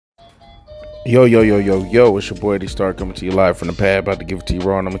Yo, yo, yo, yo, yo, it's your boy D Star coming to you live from the pad. About to give it to you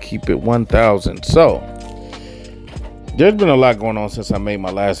raw, and I'm gonna keep it 1000. So, there's been a lot going on since I made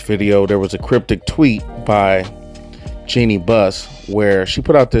my last video. There was a cryptic tweet by Jeannie Buss where she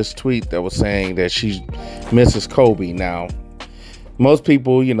put out this tweet that was saying that she misses Kobe. Now, most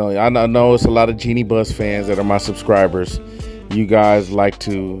people, I know it's a lot of Jeannie Buss fans that are my subscribers. You guys like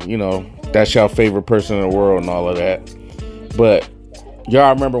to, that's your favorite person in the world and all of that. But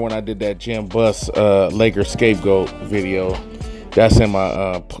y'all remember when I did that Jim Buss Lakers scapegoat video? That's in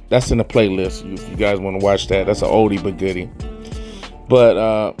my that's in the playlist. If you guys want to watch that, that's an oldie but goodie.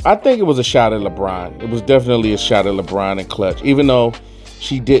 But I think it was a shot at LeBron. It was definitely a shot at LeBron and clutch, even though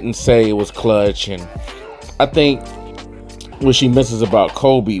she didn't say it was clutch. And I think what she misses about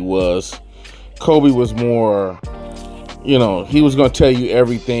Kobe was more, he was going to tell you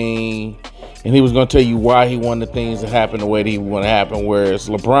everything. And he was going to tell you why he wanted things to happen the way that he wanted to happen. Whereas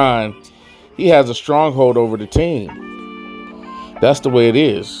LeBron, he has a stronghold over the team. That's the way it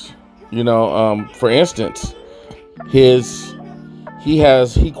is. For instance,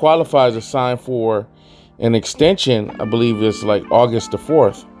 he qualifies to sign for an extension. I believe it's like August the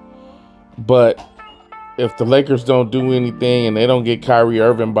 4th. But if the Lakers don't do anything and they don't get Kyrie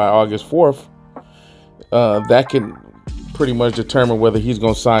Irving by August 4th, that can pretty much determine whether he's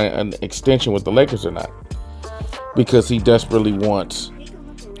going to sign an extension with the Lakers or not, because he desperately wants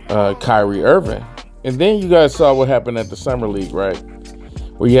Kyrie Irving. And then you guys saw what happened at the Summer League, right?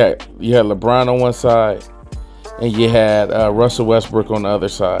 Where you had LeBron on one side and you had Russell Westbrook on the other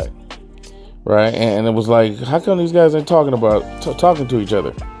side, right? And it was like, how come these guys ain't talking to each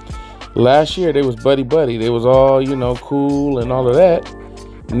other? Last year they was buddy. They was all cool and all of that.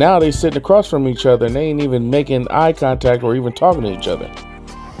 Now they sitting across from each other and they ain't even making eye contact or even talking to each other.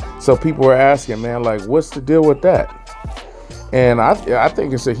 So people are asking, man, like, what's the deal with that? And I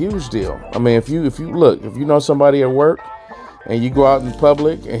think it's a huge deal. I mean, if you know somebody at work and you go out in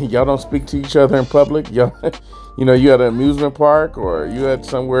public and y'all don't speak to each other in public, y'all, you at an amusement park or you at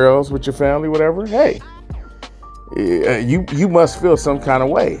somewhere else with your family, whatever. Hey, you must feel some kind of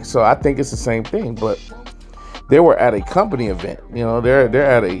way. So I think it's the same thing, but they were at a company event. They're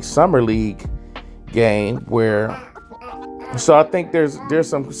at a summer league game where. So I think there's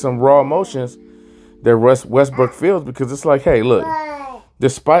some raw emotions that Westbrook feels, because it's like, hey, look,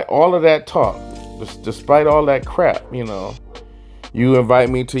 despite all of that talk, despite all that crap, you invite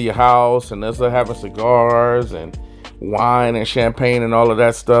me to your house and let's having cigars and wine and champagne and all of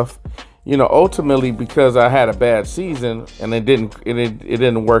that stuff. Ultimately, because I had a bad season and it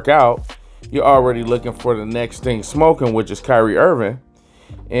didn't work out. You're already looking for the next thing smoking, which is Kyrie Irving.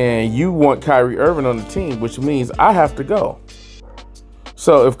 And you want Kyrie Irving on the team, which means I have to go.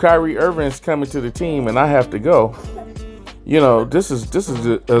 So if Kyrie Irving is coming to the team and I have to go, this is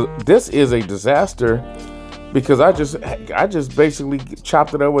a disaster, because I just basically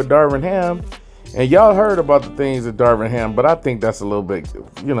chopped it up with Darvin Ham. And y'all heard about the things at Darvin Ham, but I think that's a little bit,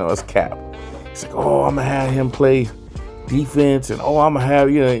 it's cap. It's like, oh, I'm going to have him play defense, and oh, I'm going to have,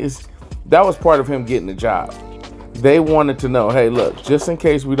 that was part of him getting the job. They wanted to know, hey, look, just in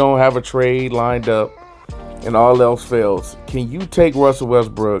case we don't have a trade lined up and all else fails, can you take Russell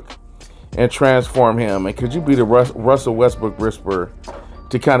Westbrook and transform him? And could you be the Russell Westbrook whisperer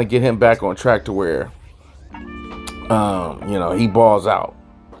to kind of get him back on track to where, he balls out?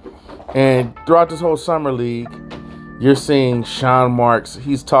 And throughout this whole summer league, you're seeing Sean Marks.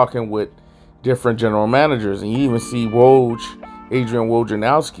 He's talking with different general managers, and you even see Adrian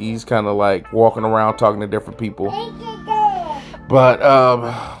Wojnarowski, he's kind of like walking around talking to different people. But,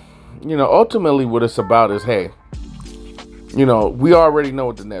 ultimately what it's about is, hey, we already know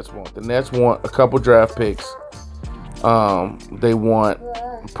what the Nets want. The Nets want a couple draft picks. They want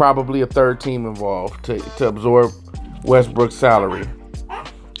probably a third team involved to absorb Westbrook's salary.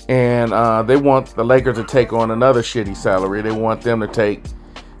 And they want the Lakers to take on another shitty salary. They want them to take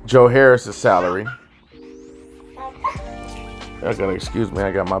Joe Harris's salary. I gotta excuse me,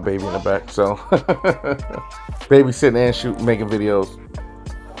 I got my baby in the back, so babysitting and making videos.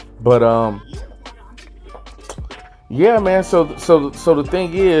 But yeah, man. So the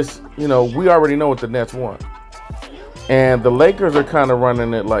thing is, we already know what the Nets want, and the Lakers are kind of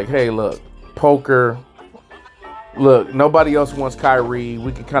running it like, hey, look, poker. Look, nobody else wants Kyrie.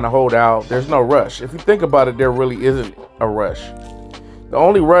 We can kind of hold out. There's no rush. If you think about it, there really isn't a rush. The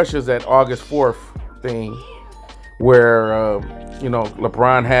only rush is that August 4th thing, where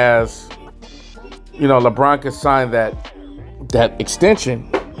LeBron has, LeBron can sign that extension,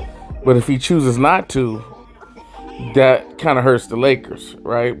 but if he chooses not to, that kind of hurts the Lakers,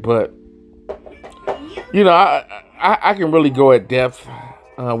 right? But I can really go at depth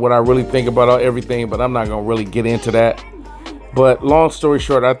what I really think about everything, but I'm not gonna really get into that. But long story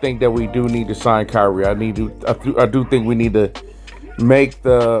short, I think that we do need to sign Kyrie. I do think we need to make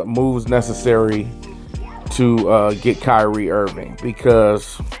the moves necessary to get Kyrie Irving,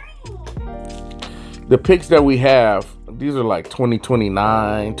 because the picks that we have, these are like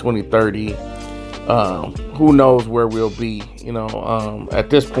 2029, 2030. Who knows where we'll be? At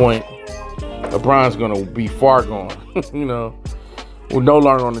this point, LeBron's gonna be far gone. We're no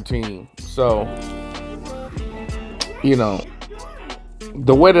longer on the team. So,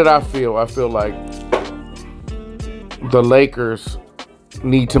 the way that I feel like the Lakers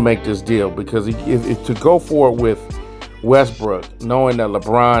need to make this deal, because if to go forward with Westbrook, knowing that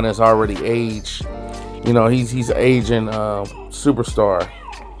LeBron has already aged, he's an aging superstar.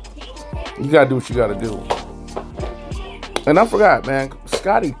 You gotta do what you gotta do. And I forgot, man,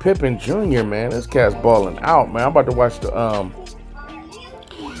 Scottie Pippen Jr., man, this cat's balling out, man. I'm about to watch the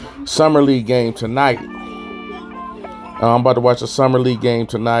Summer League game tonight. I'm about to watch the Summer League game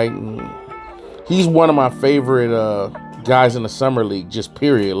tonight, and he's one of my favorite guys in the Summer League, just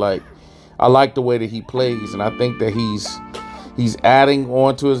period. Like, I like the way that he plays, and I think that he's adding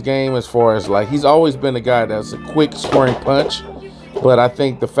on to his game, as far as, like, he's always been a guy that's a quick scoring punch, but I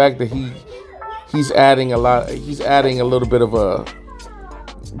think the fact that he's adding a little bit of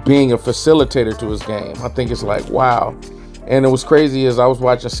being a facilitator to his game, I think it's like, wow. And it was crazy as I was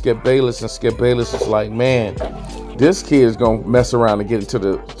watching Skip Bayless, and Skip Bayless is like, man, this kid is going to mess around and get into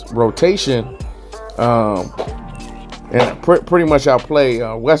the rotation and pretty much outplay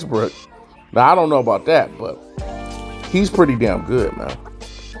Westbrook. Now, I don't know about that, but he's pretty damn good, man.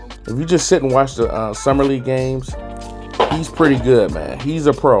 If you just sit and watch the Summer League games, he's pretty good, man. He's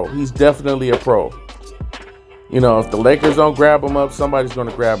a pro. He's definitely a pro. If the Lakers don't grab him up, somebody's going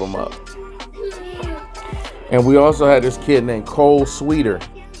to grab him up. And we also had this kid named Cole Sweeter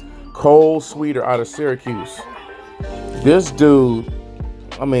out of Syracuse. This dude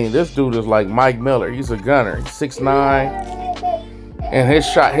is like Mike Miller. He's a gunner. He's 6'9", and his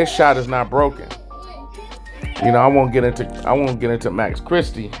shot is not broken. I won't get into Max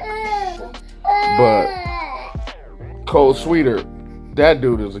Christie, but Cole Sweeter, that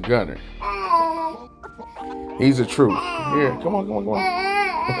dude is a gunner. He's a truth. Here, come on.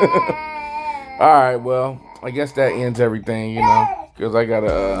 All right, well, I guess that ends everything, because I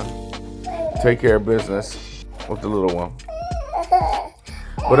gotta take care of business with the little one.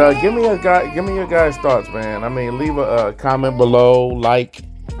 But give me your guys' thoughts, man. I mean, leave a comment below, like,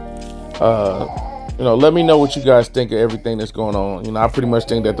 let me know what you guys think of everything that's going on. I pretty much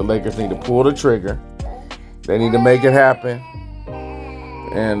think that the Lakers need to pull the trigger. They need to make it happen,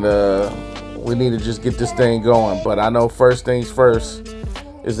 and we need to just get this thing going. But I know first things first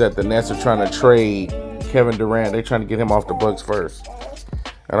is that the Nets are trying to trade Kevin Durant. They're trying to get him off the Bucks first.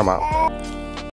 And I'm out.